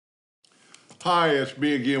Hi, it's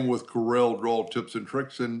me again with Corel Draw Tips and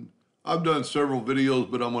Tricks, and I've done several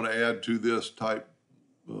videos, but I'm going to add to this type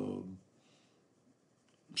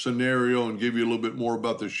scenario and give you a little bit more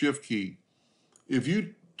about the Shift key. If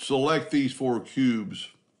you select these four cubes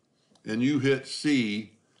and you hit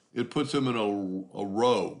C, it puts them in a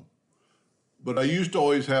row. But I used to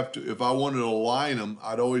always have to, if I wanted to align them,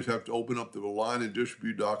 I'd always have to open up the Align and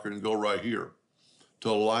Distribute docker and go right here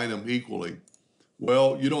to align them equally.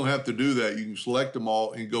 Well, you don't have to do that. You can select them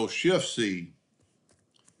all and go Shift C,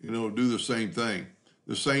 and it'll do the same thing.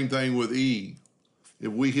 The same thing with E.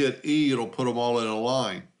 If we hit E, it'll put them all in a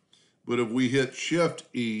line. But if we hit Shift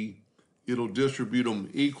E, it'll distribute them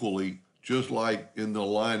equally, just like in the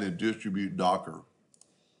Align and Distribute docker.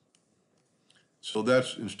 So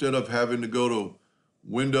that's, instead of having to go to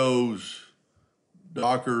Windows,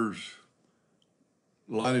 Dockers,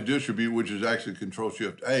 Align and Distribute, which is actually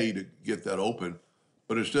Control-Shift-A to get that open.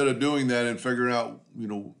 But instead of doing that and figuring out,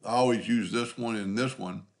 I always use this one and this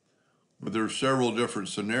one, but there's several different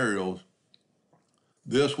scenarios.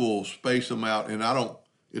 This will space them out, and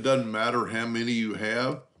it doesn't matter how many you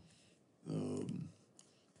have.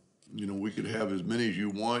 We could have as many as you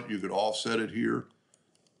want. You could offset it here.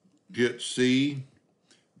 Hit C,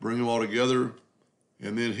 bring them all together,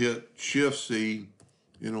 and then hit Shift C,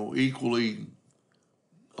 equally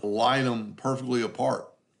align them perfectly apart.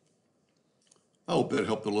 I hope that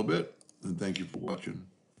helped a little bit, and thank you for watching.